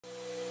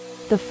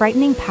The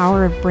frightening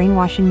power of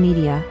brainwashing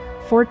media.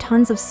 4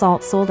 tons of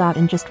salt sold out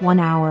in just 1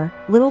 hour.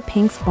 Little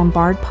pinks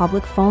bombard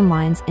public phone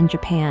lines in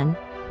Japan.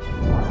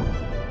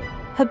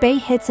 Hebei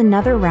hits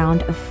another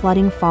round of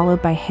flooding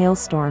followed by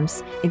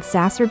hailstorms,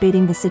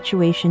 exacerbating the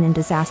situation in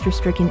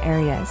disaster-stricken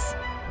areas.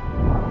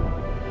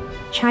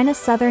 China's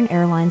Southern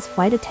Airlines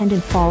flight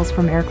attendant falls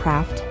from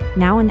aircraft,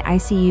 now in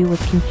ICU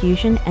with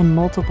confusion and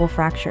multiple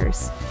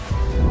fractures.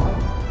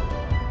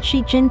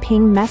 Xi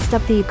Jinping messed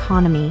up the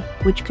economy,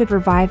 which could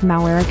revive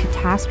Mao-Era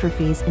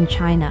catastrophes in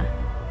China.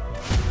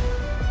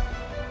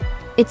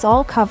 It's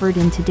all covered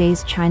in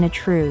today's China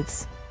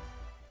Truths.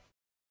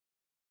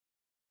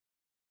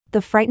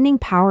 The frightening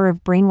power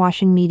of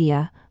brainwashing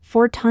media.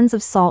 4 tons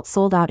of salt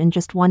sold out in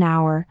just 1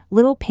 hour.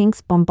 Little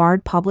pinks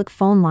bombard public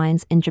phone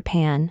lines in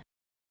Japan.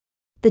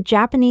 The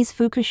Japanese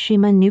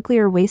Fukushima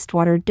nuclear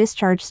wastewater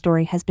discharge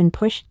story has been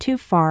pushed too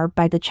far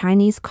by the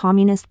Chinese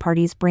Communist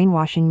Party's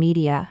brainwashing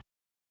media.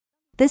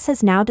 This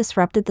has now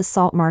disrupted the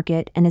salt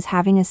market and is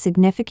having a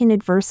significant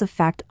adverse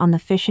effect on the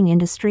fishing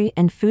industry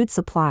and food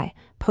supply,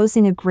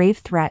 posing a grave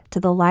threat to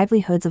the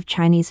livelihoods of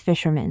Chinese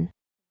fishermen.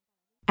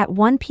 At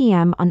 1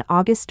 p.m. on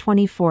August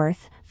 24,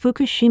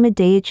 Fukushima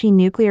Daiichi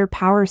Nuclear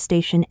Power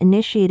Station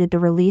initiated the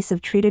release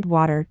of treated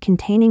water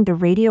containing the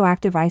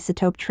radioactive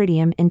isotope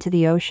tritium into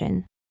the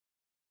ocean.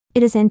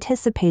 It is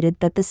anticipated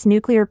that this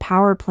nuclear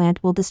power plant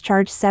will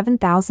discharge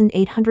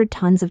 7,800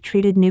 tons of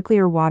treated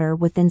nuclear water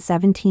within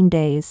 17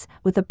 days,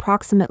 with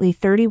approximately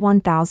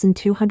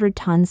 31,200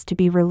 tons to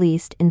be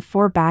released in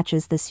 4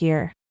 batches this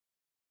year.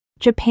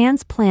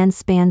 Japan's plan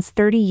spans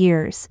 30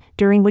 years,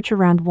 during which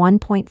around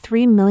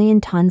 1.3 million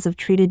tons of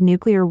treated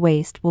nuclear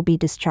waste will be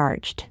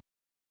discharged.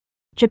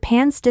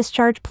 Japan's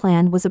discharge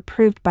plan was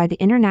approved by the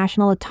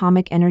International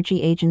Atomic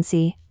Energy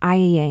Agency,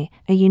 IAEA,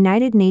 a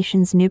United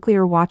Nations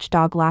nuclear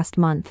watchdog last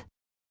month.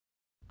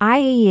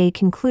 IAEA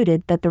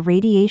concluded that the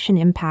radiation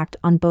impact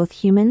on both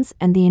humans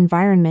and the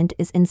environment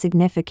is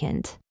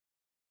insignificant.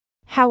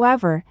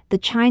 However, the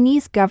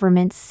Chinese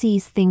government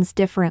sees things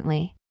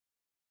differently.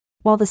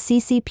 While the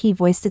CCP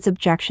voiced its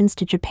objections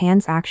to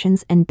Japan's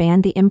actions and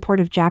banned the import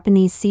of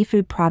Japanese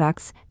seafood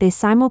products, they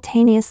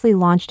simultaneously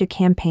launched a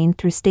campaign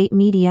through state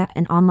media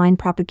and online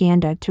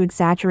propaganda to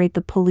exaggerate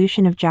the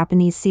pollution of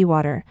Japanese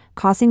seawater,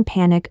 causing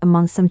panic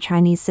among some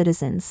Chinese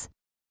citizens.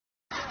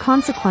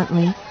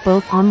 Consequently,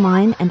 both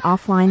online and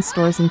offline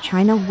stores in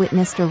China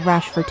witnessed a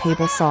rush for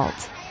table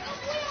salt.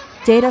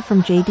 Data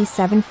from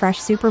JD7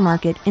 Fresh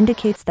Supermarket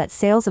indicates that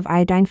sales of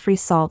iodine-free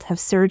salt have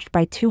surged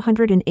by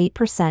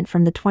 208%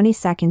 from the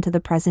 22nd to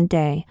the present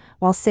day,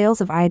 while sales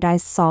of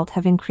iodized salt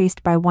have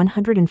increased by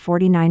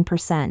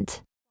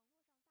 149%.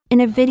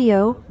 In a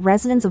video,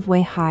 residents of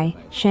Weihai,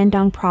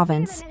 Shandong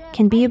Province,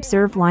 can be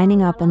observed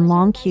lining up in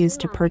long queues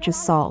to purchase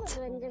salt.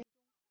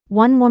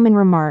 One woman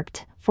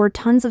remarked, 4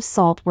 tons of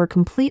salt were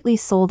completely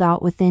sold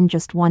out within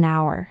just 1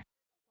 hour.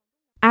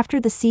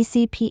 After the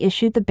CCP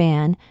issued the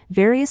ban,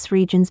 various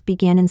regions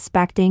began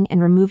inspecting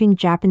and removing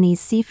Japanese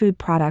seafood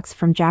products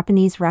from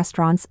Japanese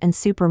restaurants and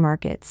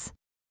supermarkets.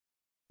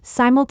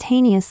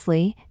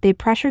 Simultaneously, they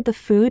pressured the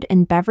food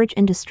and beverage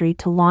industry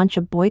to launch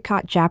a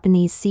Boycott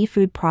Japanese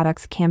Seafood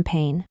Products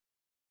campaign.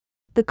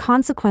 The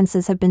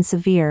consequences have been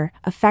severe,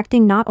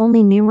 affecting not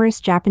only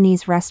numerous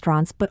Japanese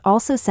restaurants but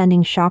also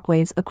sending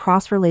shockwaves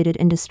across related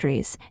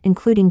industries,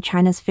 including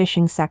China's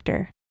fishing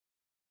sector.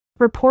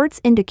 Reports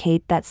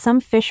indicate that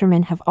some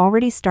fishermen have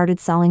already started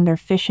selling their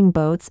fishing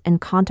boats and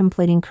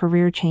contemplating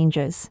career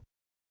changes.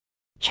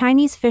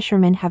 Chinese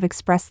fishermen have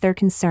expressed their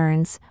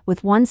concerns,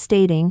 with one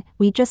stating,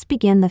 "We just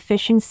began the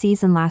fishing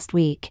season last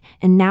week,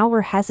 and now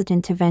we're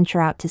hesitant to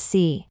venture out to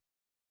sea."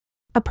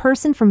 A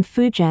person from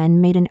Fujian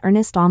made an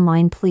earnest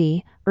online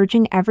plea,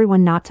 urging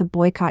everyone not to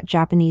boycott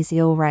Japanese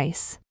eel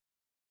rice.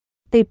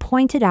 They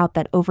pointed out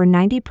that over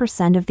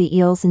 90% of the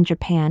eels in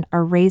Japan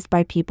are raised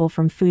by people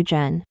from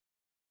Fujian.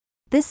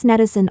 This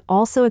netizen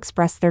also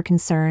expressed their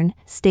concern,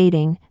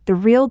 stating, "The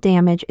real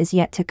damage is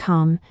yet to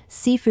come,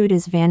 seafood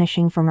is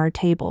vanishing from our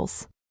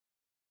tables.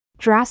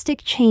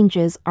 Drastic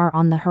changes are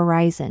on the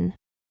horizon."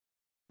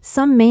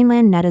 Some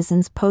mainland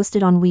netizens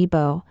posted on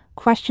Weibo,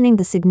 questioning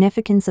the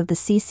significance of the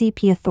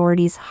CCP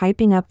authorities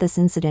hyping up this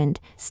incident,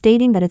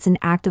 stating that it's an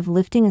act of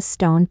lifting a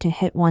stone to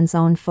hit one's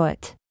own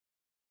foot.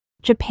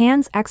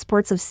 Japan's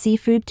exports of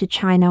seafood to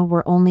China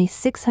were only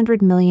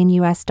 $600 million,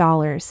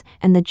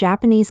 and the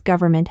Japanese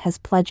government has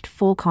pledged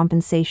full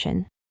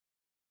compensation.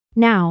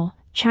 Now,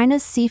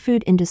 China's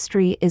seafood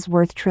industry is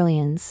worth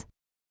trillions.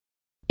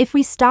 If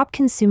we stop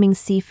consuming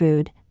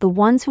seafood, the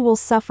ones who will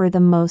suffer the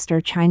most are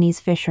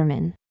Chinese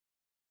fishermen.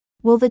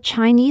 Will the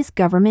Chinese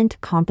government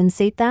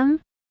compensate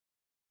them?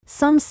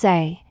 Some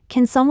say,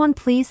 can someone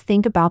please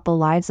think about the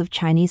lives of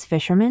Chinese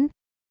fishermen?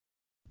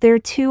 They're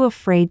too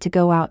afraid to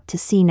go out to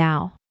sea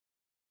now.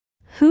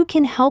 Who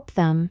can help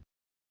them?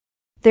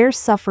 They're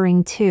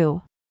suffering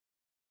too.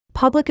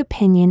 Public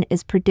opinion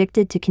is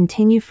predicted to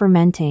continue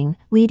fermenting,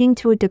 leading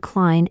to a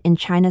decline in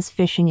China's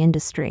fishing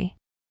industry.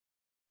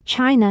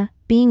 China,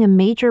 being a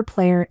major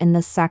player in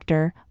this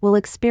sector, will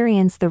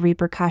experience the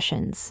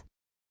repercussions.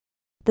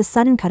 The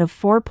sudden cut of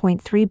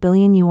 4.3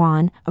 billion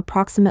yuan,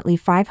 approximately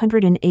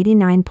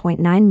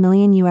 $589.9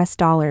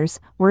 million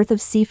worth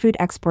of seafood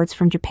exports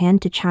from Japan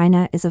to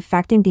China is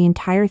affecting the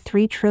entire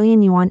 3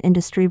 trillion yuan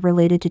industry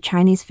related to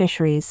Chinese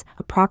fisheries,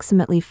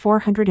 approximately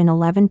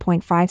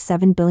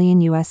 $411.57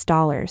 billion.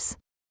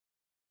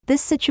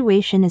 This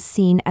situation is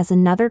seen as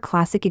another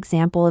classic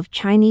example of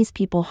Chinese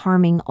people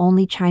harming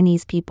only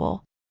Chinese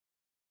people.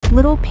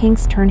 Little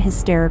pinks turn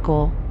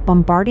hysterical,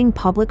 bombarding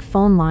public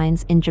phone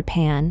lines in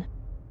Japan.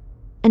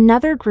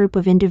 Another group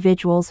of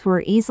individuals who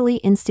are easily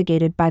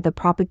instigated by the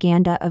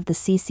propaganda of the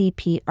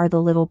CCP are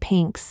the little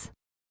pinks.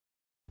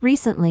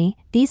 Recently,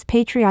 these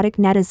patriotic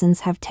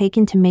netizens have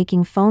taken to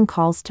making phone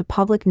calls to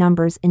public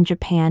numbers in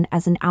Japan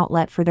as an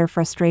outlet for their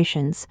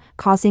frustrations,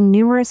 causing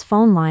numerous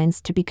phone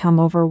lines to become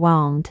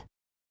overwhelmed.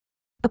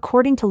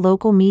 According to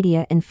local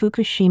media in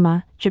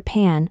Fukushima,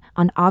 Japan,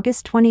 on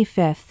August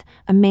 25,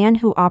 a man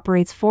who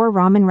operates 4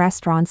 ramen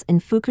restaurants in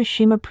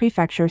Fukushima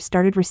Prefecture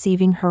started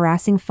receiving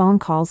harassing phone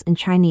calls in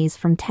Chinese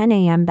from 10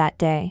 a.m. that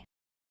day.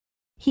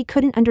 He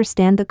couldn't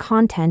understand the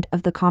content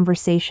of the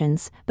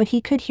conversations, but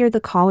he could hear the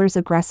caller's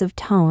aggressive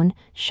tone,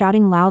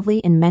 shouting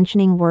loudly and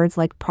mentioning words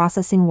like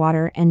processing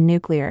water and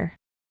nuclear.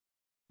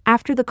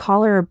 After the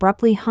caller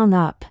abruptly hung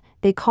up,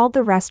 they called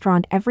the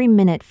restaurant every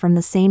minute from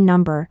the same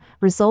number,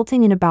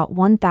 resulting in about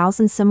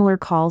 1,000 similar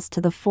calls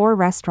to the 4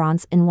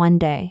 restaurants in one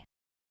day.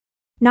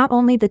 Not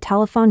only the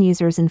telephone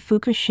users in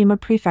Fukushima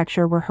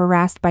Prefecture were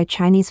harassed by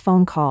Chinese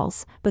phone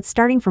calls, but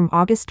starting from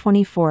August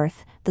 24,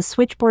 the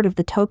switchboard of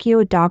the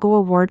Tokyo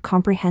Adago Ward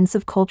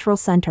Comprehensive Cultural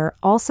Center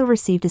also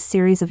received a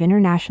series of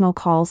international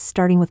calls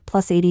starting with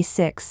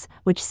 +86,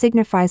 which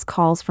signifies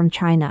calls from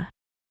China.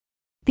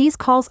 These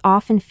calls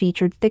often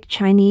featured thick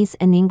Chinese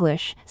and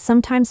English,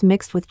 sometimes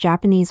mixed with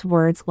Japanese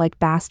words like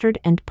bastard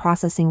and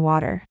processing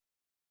water.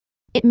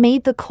 It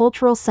made the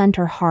cultural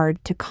center hard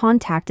to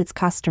contact its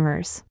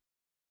customers.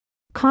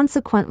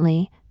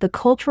 Consequently, the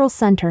cultural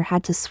center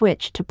had to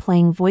switch to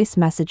playing voice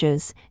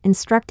messages,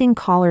 instructing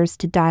callers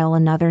to dial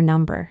another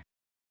number.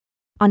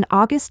 On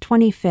August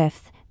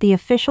 25, the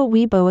official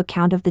Weibo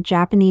account of the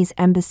Japanese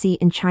embassy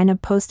in China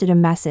posted a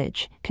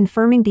message,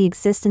 confirming the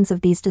existence of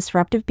these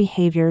disruptive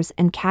behaviors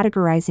and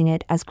categorizing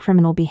it as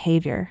criminal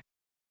behavior.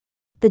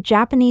 The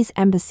Japanese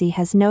embassy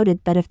has noted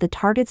that if the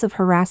targets of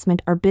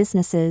harassment are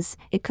businesses,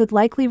 it could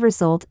likely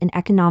result in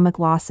economic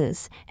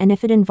losses, and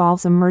if it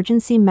involves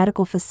emergency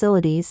medical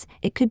facilities,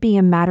 it could be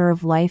a matter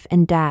of life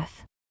and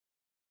death.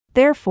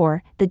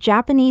 Therefore, the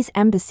Japanese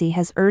embassy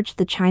has urged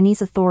the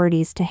Chinese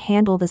authorities to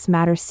handle this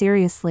matter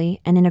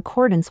seriously and in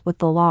accordance with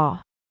the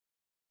law.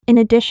 In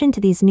addition to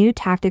these new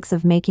tactics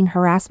of making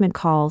harassment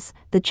calls,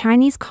 the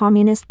Chinese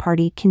Communist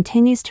Party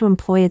continues to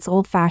employ its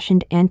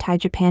old-fashioned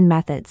anti-Japan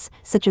methods,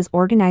 such as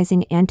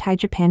organizing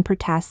anti-Japan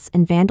protests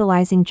and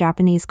vandalizing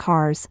Japanese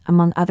cars,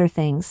 among other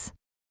things.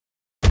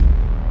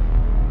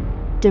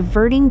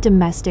 Diverting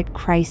domestic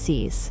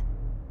crises.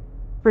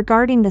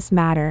 Regarding this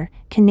matter,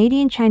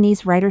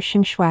 Canadian-Chinese writer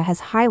Xing Shui has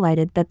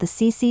highlighted that the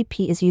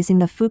CCP is using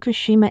the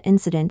Fukushima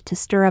incident to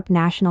stir up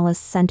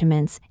nationalist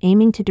sentiments,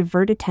 aiming to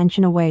divert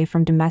attention away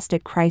from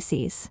domestic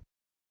crises.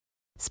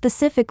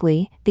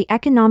 Specifically, the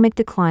economic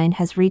decline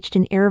has reached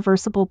an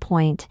irreversible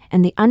point,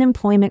 and the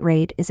unemployment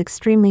rate is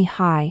extremely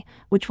high,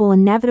 which will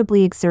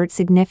inevitably exert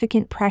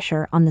significant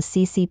pressure on the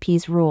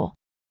CCP's rule.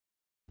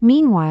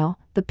 Meanwhile,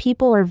 the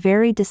people are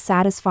very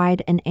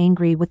dissatisfied and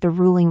angry with the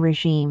ruling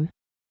regime.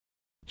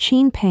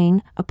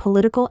 Jinping, a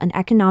political and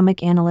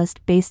economic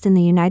analyst based in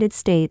the United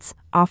States,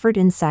 offered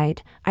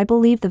insight. I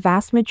believe the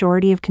vast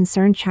majority of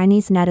concerned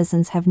Chinese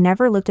netizens have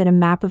never looked at a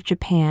map of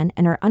Japan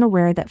and are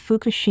unaware that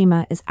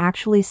Fukushima is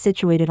actually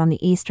situated on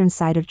the eastern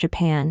side of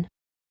Japan.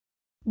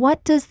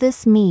 What does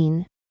this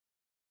mean?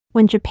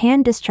 When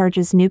Japan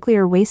discharges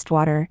nuclear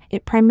wastewater,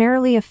 it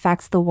primarily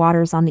affects the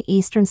waters on the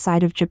eastern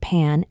side of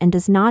Japan and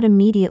does not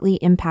immediately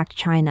impact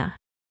China.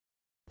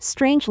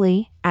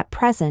 Strangely, at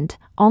present,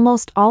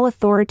 almost all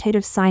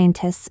authoritative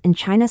scientists in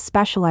China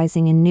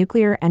specializing in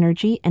nuclear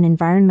energy and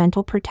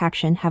environmental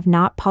protection have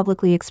not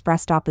publicly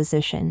expressed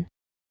opposition.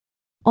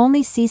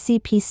 Only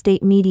CCP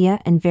state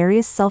media and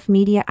various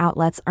self-media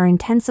outlets are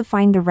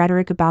intensifying the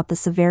rhetoric about the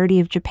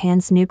severity of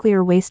Japan's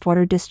nuclear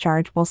wastewater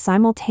discharge while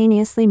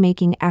simultaneously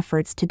making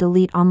efforts to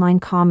delete online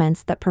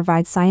comments that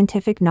provide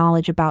scientific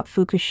knowledge about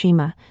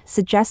Fukushima,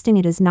 suggesting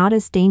it is not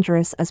as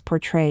dangerous as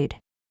portrayed.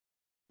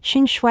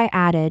 Xing Shui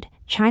added,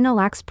 China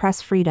lacks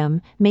press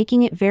freedom,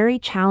 making it very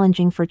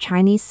challenging for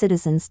Chinese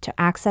citizens to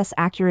access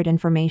accurate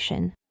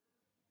information.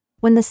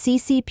 When the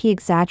CCP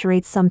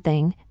exaggerates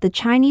something, the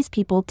Chinese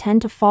people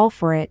tend to fall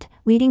for it,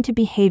 leading to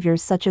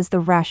behaviors such as the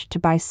rush to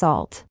buy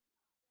salt.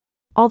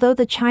 Although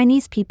the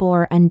Chinese people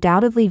are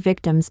undoubtedly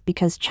victims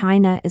because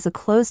China is a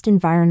closed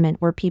environment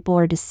where people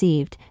are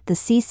deceived, the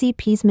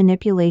CCP's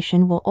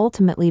manipulation will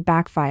ultimately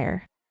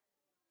backfire.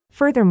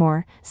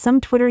 Furthermore,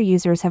 some Twitter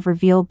users have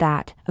revealed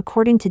that,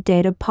 according to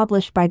data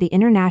published by the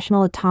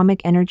International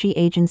Atomic Energy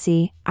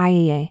Agency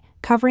 (IAEA),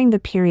 covering the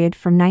period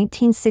from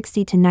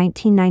 1960 to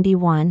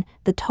 1991,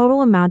 the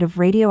total amount of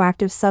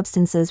radioactive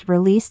substances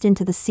released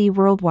into the sea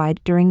worldwide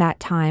during that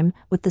time,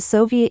 with the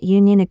Soviet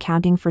Union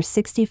accounting for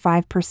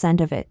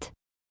 65% of it.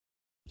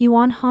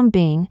 Yuan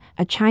Hongbing,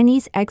 a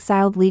Chinese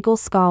exiled legal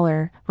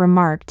scholar,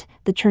 remarked,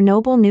 "The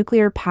Chernobyl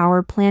nuclear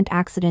power plant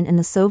accident in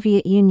the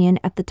Soviet Union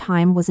at the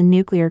time was a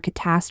nuclear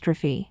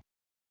catastrophe."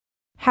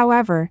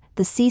 However,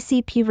 the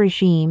CCP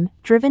regime,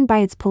 driven by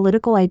its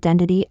political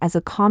identity as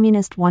a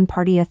communist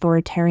one-party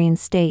authoritarian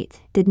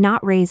state, did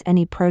not raise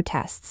any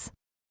protests.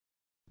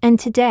 And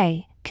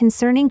today,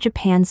 concerning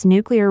Japan's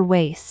nuclear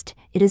waste,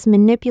 it is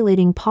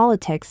manipulating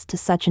politics to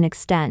such an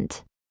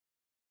extent.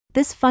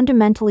 This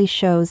fundamentally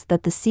shows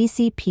that the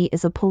CCP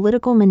is a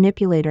political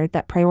manipulator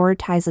that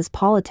prioritizes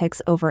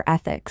politics over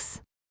ethics.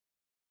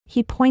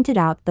 He pointed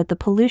out that the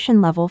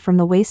pollution level from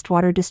the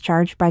wastewater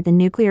discharged by the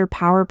nuclear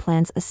power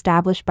plants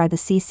established by the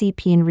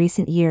CCP in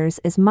recent years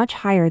is much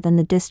higher than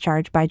the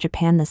discharge by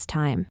Japan this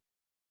time.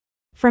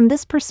 From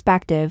this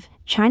perspective,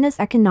 China's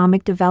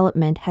economic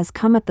development has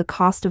come at the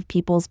cost of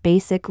people's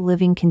basic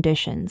living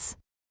conditions.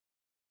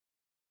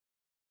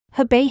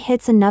 Hebei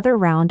hits another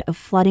round of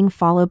flooding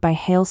followed by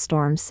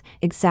hailstorms,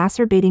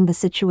 exacerbating the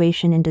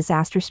situation in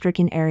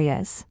disaster-stricken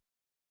areas.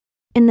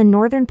 In the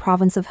northern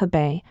province of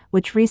Hebei,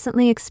 which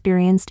recently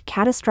experienced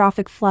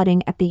catastrophic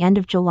flooding at the end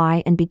of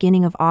July and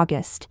beginning of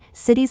August,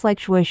 cities like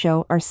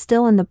Zhuozhou are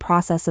still in the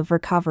process of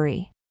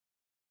recovery.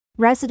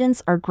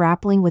 Residents are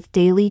grappling with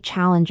daily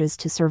challenges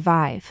to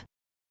survive.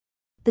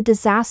 The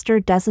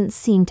disaster doesn't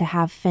seem to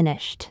have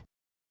finished.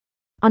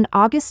 On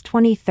August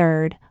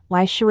 23,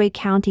 Lishui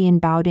County in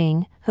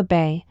Baoding,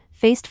 Hebei,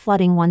 faced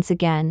flooding once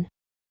again.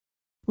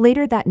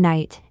 Later that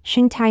night,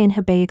 Xingtai and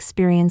Hebei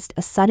experienced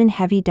a sudden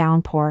heavy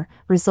downpour,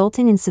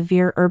 resulting in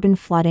severe urban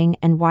flooding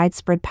and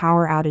widespread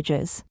power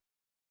outages.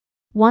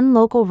 One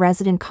local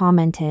resident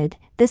commented,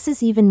 "This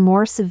is even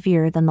more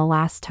severe than the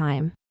last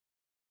time.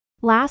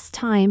 Last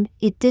time,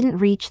 it didn't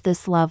reach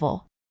this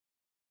level."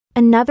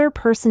 Another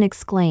person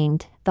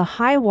exclaimed, "The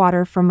high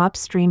water from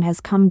upstream has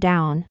come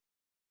down."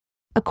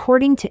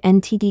 According to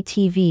NTD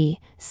TV,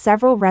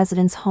 several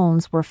residents'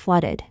 homes were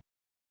flooded.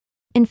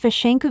 In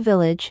Fashenka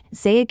village,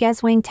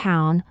 Zayagezwang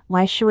town,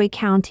 Lishui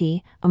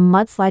County, a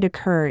mudslide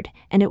occurred,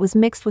 and it was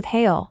mixed with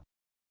hail.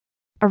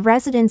 A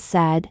resident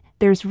said,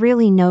 "There's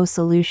really no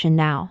solution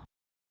now.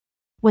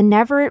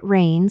 Whenever it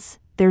rains,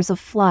 there's a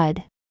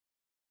flood.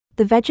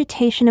 The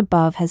vegetation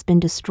above has been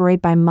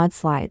destroyed by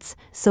mudslides,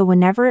 so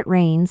whenever it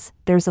rains,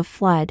 there's a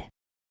flood."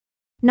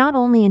 Not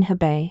only in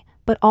Hebei,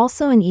 but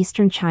also in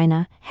eastern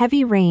China,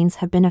 heavy rains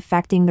have been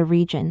affecting the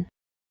region.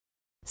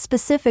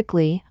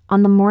 Specifically,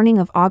 on the morning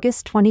of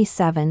August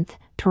 27,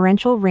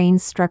 torrential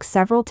rains struck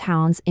several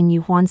towns in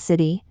Yuhuan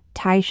City,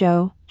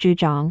 Taizhou,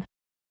 Zhejiang.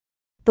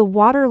 The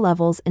water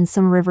levels in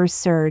some rivers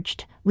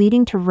surged,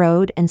 leading to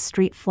road and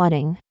street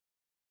flooding.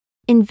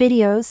 In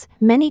videos,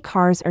 many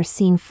cars are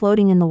seen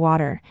floating in the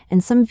water,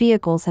 and some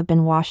vehicles have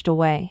been washed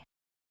away.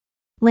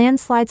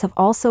 Landslides have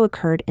also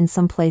occurred in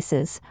some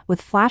places,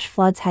 with flash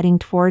floods heading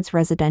towards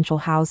residential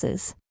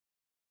houses.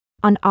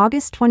 On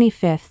August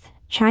 25,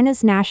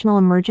 China's National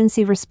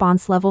Emergency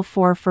Response Level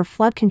 4 for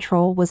flood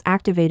control was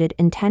activated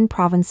in 10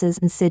 provinces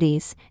and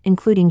cities,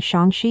 including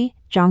Shaanxi,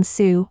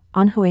 Jiangsu,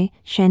 Anhui,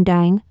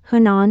 Shandong,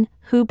 Hunan,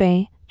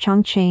 Hubei,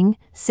 Chongqing,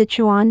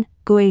 Sichuan,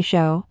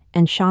 Guizhou,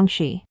 and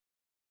Shaanxi.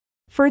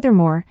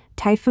 Furthermore,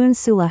 Typhoon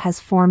Sula has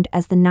formed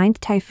as the 9th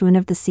typhoon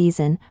of the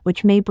season,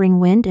 which may bring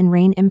wind and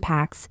rain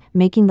impacts,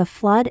 making the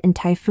flood and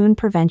typhoon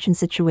prevention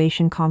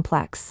situation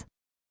complex.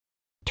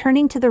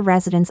 Turning to the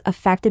residents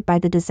affected by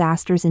the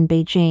disasters in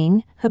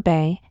Beijing,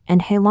 Hebei,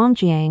 and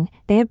Heilongjiang,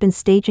 they have been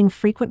staging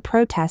frequent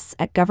protests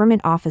at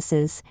government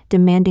offices,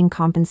 demanding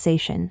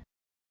compensation.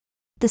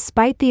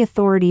 Despite the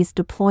authorities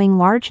deploying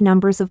large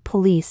numbers of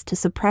police to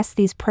suppress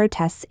these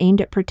protests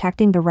aimed at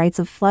protecting the rights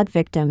of flood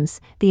victims,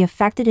 the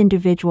affected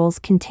individuals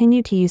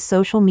continue to use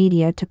social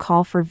media to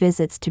call for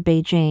visits to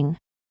Beijing.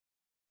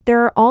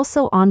 There are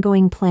also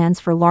ongoing plans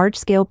for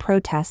large-scale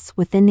protests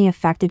within the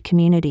affected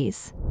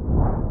communities.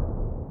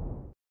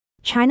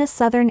 China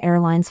Southern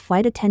Airlines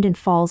flight attendant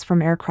falls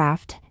from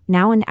aircraft,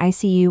 now in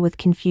ICU with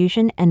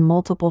confusion and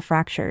multiple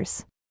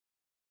fractures.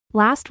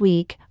 Last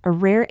week, a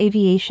rare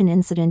aviation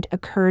incident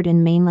occurred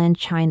in mainland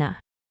China.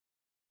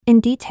 In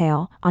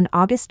detail, on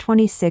August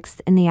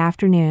 26 in the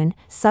afternoon,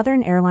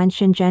 Southern Airlines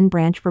Shenzhen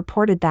branch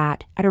reported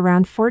that, at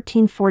around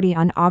 14:40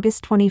 on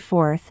August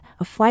 24,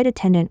 a flight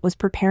attendant was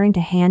preparing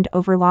to hand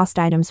over lost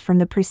items from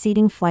the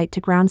preceding flight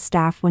to ground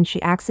staff when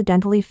she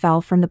accidentally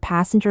fell from the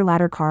passenger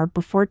ladder car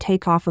before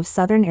takeoff of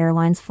Southern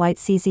Airlines flight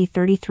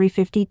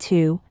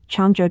CZ-3352,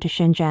 Changzhou to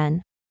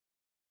Shenzhen.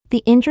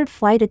 The injured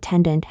flight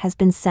attendant has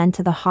been sent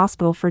to the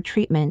hospital for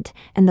treatment,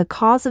 and the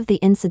cause of the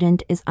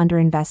incident is under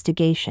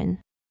investigation.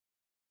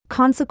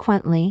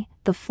 Consequently,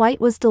 the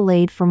flight was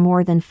delayed for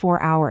more than 4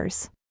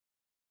 hours.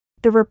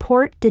 The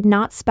report did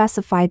not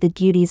specify the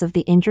duties of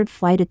the injured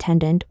flight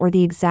attendant or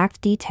the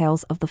exact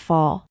details of the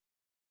fall.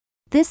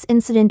 This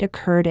incident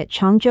occurred at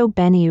Changzhou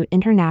Benliu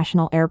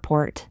International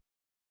Airport.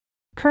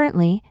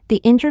 Currently, the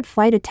injured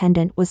flight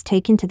attendant was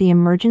taken to the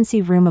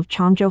emergency room of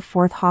Changzhou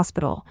 4th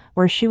Hospital,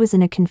 where she was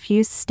in a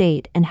confused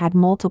state and had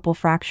multiple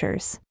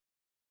fractures.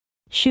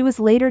 She was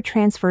later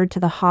transferred to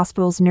the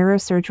hospital's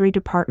neurosurgery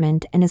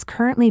department and is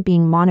currently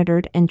being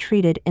monitored and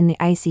treated in the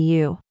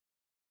ICU.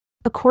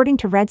 According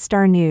to Red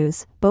Star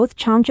News, both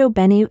Changzhou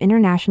Bennu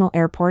International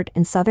Airport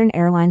and Southern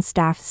Airlines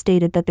staff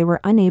stated that they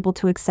were unable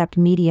to accept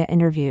media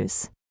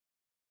interviews.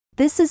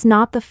 This is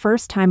not the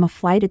first time a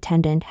flight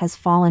attendant has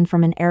fallen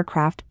from an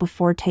aircraft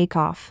before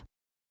takeoff.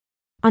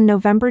 On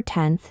November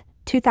 10,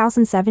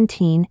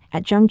 2017,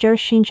 at Zhengzhou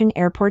Xinjiang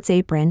Airport's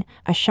apron,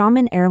 a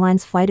Xiamen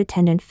Airlines flight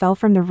attendant fell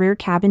from the rear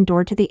cabin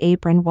door to the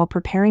apron while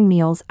preparing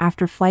meals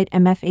after flight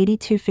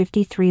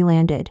MF8253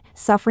 landed,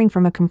 suffering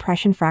from a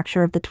compression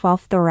fracture of the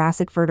 12th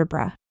thoracic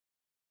vertebra.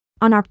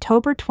 On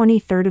October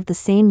 23 of the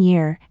same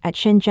year, at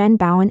Shenzhen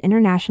Baoan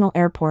International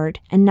Airport,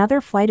 another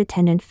flight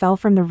attendant fell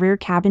from the rear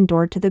cabin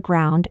door to the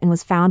ground and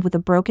was found with a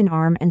broken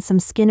arm and some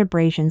skin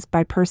abrasions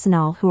by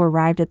personnel who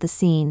arrived at the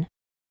scene.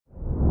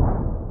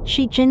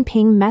 Xi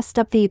Jinping messed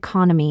up the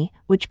economy,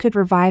 which could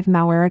revive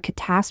Mao-Era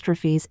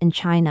catastrophes in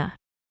China.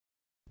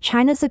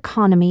 China's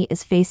economy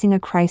is facing a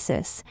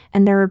crisis,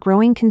 and there are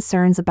growing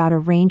concerns about a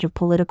range of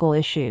political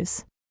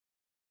issues.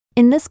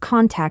 In this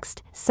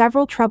context,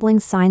 several troubling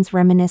signs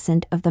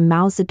reminiscent of the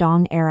Mao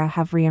Zedong era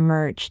have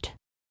reemerged.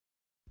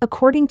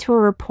 According to a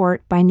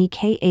report by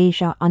Nikkei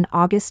Asia on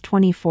August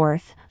 24,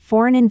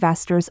 foreign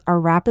investors are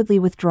rapidly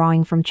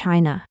withdrawing from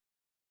China.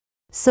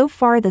 So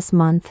far this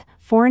month,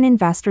 foreign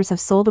investors have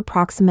sold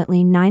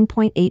approximately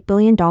 $9.8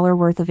 billion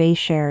worth of A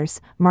shares,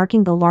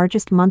 marking the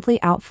largest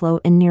monthly outflow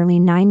in nearly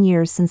 9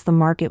 years since the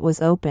market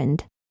was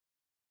opened.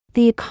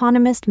 The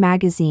Economist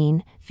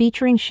magazine,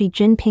 featuring Xi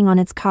Jinping on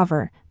its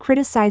cover,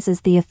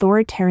 criticizes the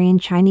authoritarian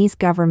Chinese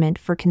government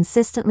for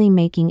consistently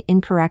making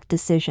incorrect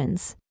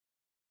decisions.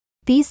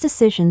 These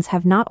decisions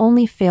have not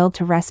only failed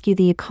to rescue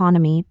the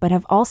economy but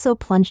have also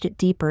plunged it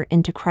deeper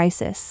into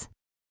crisis.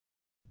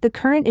 The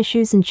current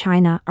issues in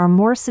China are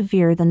more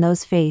severe than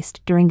those faced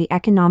during the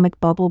economic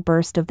bubble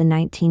burst of the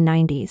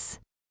 1990s.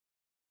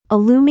 A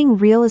looming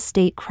real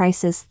estate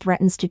crisis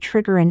threatens to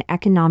trigger an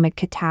economic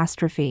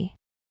catastrophe.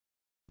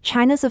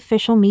 China's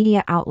official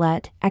media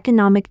outlet,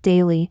 Economic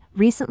Daily,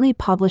 recently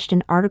published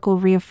an article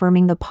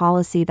reaffirming the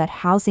policy that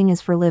housing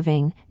is for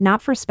living,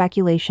 not for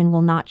speculation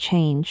will not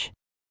change.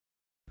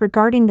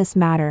 Regarding this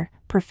matter,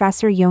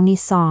 Professor Yongyi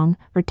Song,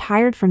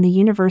 retired from the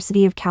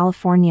University of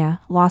California,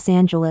 Los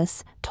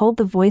Angeles, told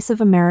The Voice of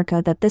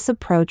America that this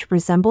approach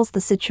resembles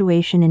the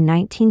situation in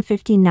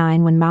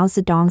 1959 when Mao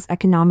Zedong's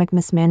economic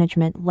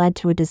mismanagement led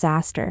to a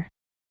disaster.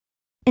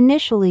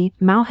 Initially,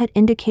 Mao had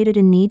indicated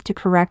a need to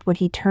correct what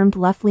he termed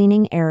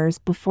left-leaning errors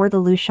before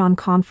the Lushan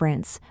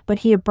Conference, but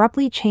he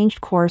abruptly changed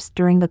course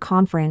during the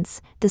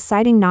conference,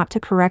 deciding not to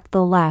correct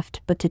the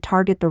left but to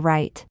target the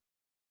right.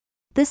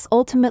 This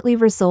ultimately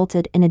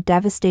resulted in a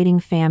devastating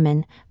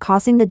famine,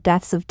 causing the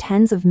deaths of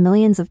tens of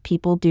millions of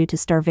people due to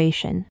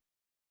starvation.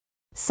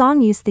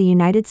 Song used the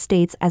United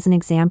States as an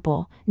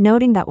example,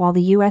 noting that while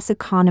the U.S.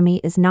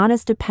 economy is not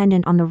as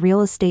dependent on the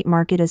real estate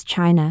market as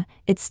China,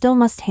 it still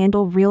must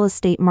handle real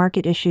estate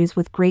market issues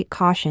with great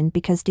caution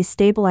because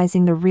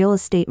destabilizing the real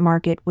estate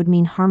market would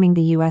mean harming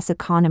the U.S.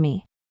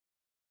 economy.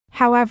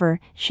 However,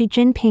 Xi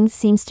Jinping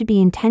seems to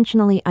be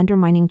intentionally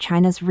undermining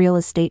China's real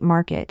estate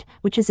market,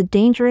 which is a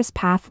dangerous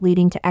path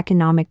leading to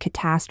economic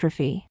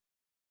catastrophe.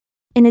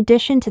 In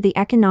addition to the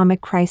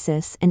economic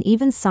crisis and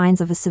even signs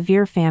of a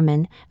severe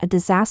famine, a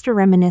disaster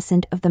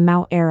reminiscent of the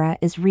Mao-Era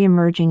is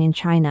re-emerging in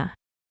China.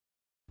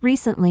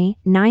 Recently,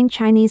 9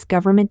 Chinese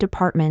government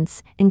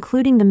departments,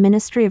 including the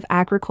Ministry of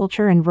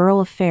Agriculture and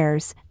Rural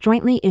Affairs,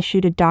 jointly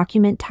issued a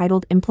document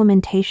titled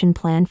Implementation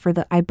Plan for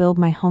the I Build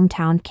My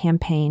Hometown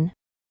campaign.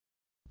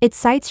 It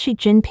cites Xi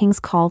Jinping's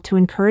call to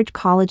encourage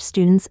college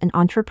students and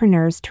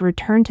entrepreneurs to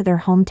return to their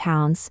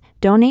hometowns,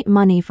 donate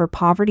money for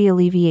poverty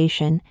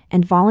alleviation,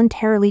 and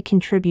voluntarily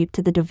contribute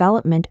to the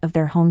development of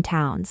their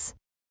hometowns.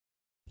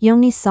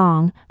 Yongyi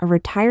Song, a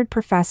retired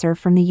professor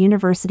from the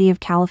University of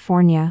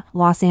California,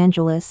 Los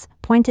Angeles,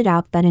 pointed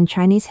out that in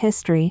Chinese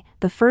history,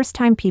 the first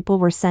time people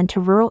were sent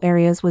to rural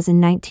areas was in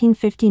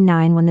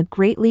 1959 when the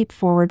Great Leap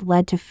Forward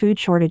led to food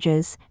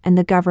shortages, and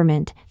the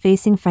government,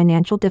 facing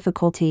financial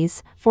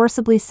difficulties,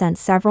 forcibly sent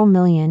several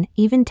million,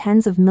 even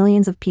tens of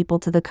millions of people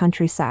to the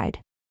countryside.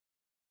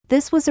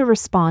 This was a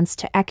response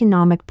to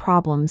economic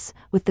problems,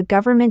 with the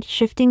government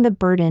shifting the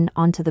burden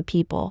onto the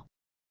people.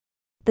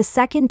 The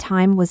second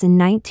time was in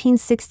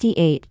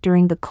 1968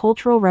 during the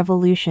Cultural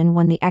Revolution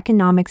when the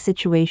economic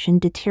situation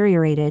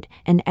deteriorated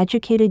and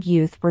educated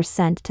youth were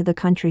sent to the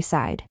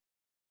countryside.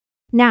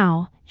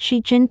 Now,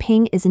 Xi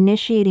Jinping is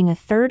initiating a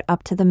third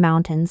up to the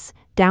mountains,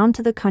 down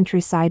to the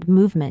countryside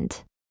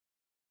movement.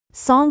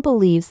 Song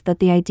believes that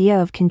the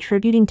idea of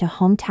contributing to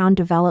hometown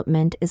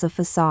development is a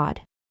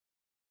facade.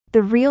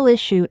 The real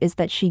issue is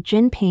that Xi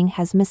Jinping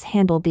has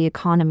mishandled the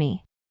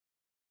economy.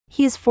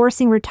 He is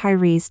forcing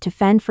retirees to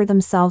fend for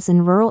themselves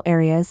in rural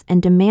areas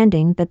and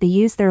demanding that they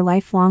use their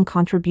lifelong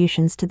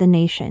contributions to the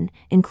nation,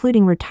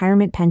 including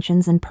retirement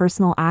pensions and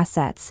personal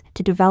assets,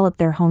 to develop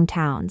their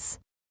hometowns.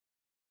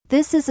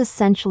 This is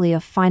essentially a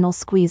final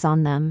squeeze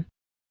on them.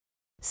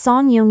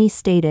 Song Yongyi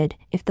stated,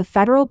 if the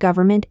federal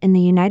government in the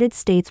United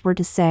States were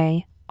to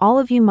say, all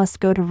of you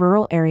must go to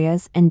rural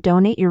areas and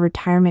donate your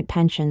retirement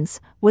pensions,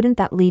 wouldn't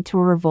that lead to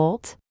a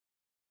revolt?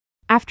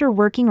 After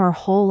working our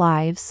whole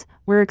lives,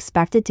 we're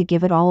expected to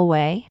give it all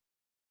away?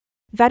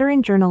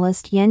 Veteran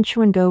journalist Yan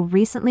Chuango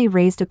recently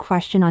raised a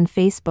question on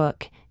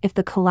Facebook. If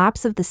the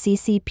collapse of the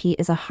CCP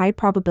is a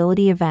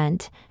high-probability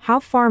event, how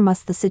far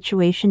must the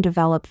situation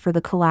develop for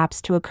the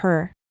collapse to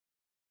occur?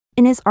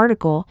 In his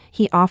article,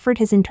 he offered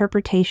his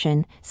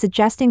interpretation,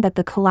 suggesting that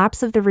the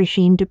collapse of the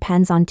regime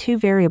depends on two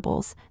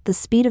variables: the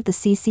speed of the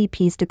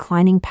CCP's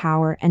declining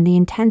power and the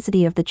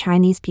intensity of the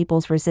Chinese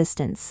people's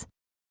resistance.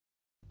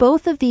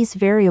 Both of these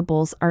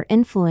variables are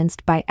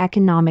influenced by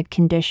economic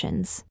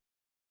conditions.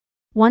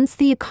 Once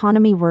the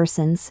economy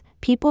worsens,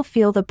 people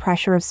feel the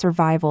pressure of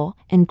survival,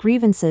 and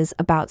grievances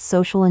about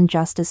social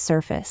injustice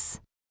surface.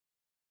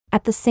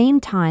 At the same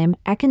time,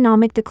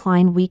 economic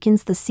decline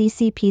weakens the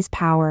CCP's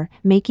power,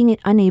 making it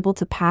unable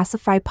to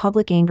pacify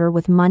public anger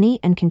with money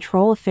and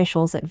control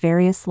officials at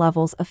various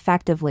levels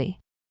effectively.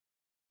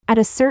 At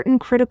a certain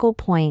critical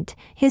point,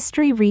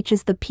 history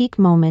reaches the peak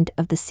moment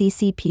of the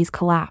CCP's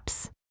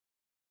collapse.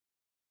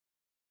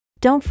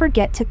 Don't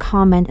forget to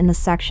comment in the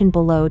section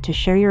below to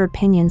share your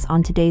opinions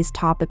on today's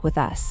topic with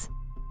us.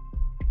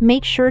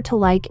 Make sure to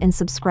like and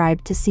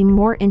subscribe to see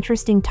more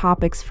interesting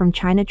topics from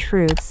China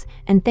Truths,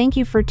 and thank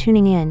you for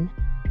tuning in.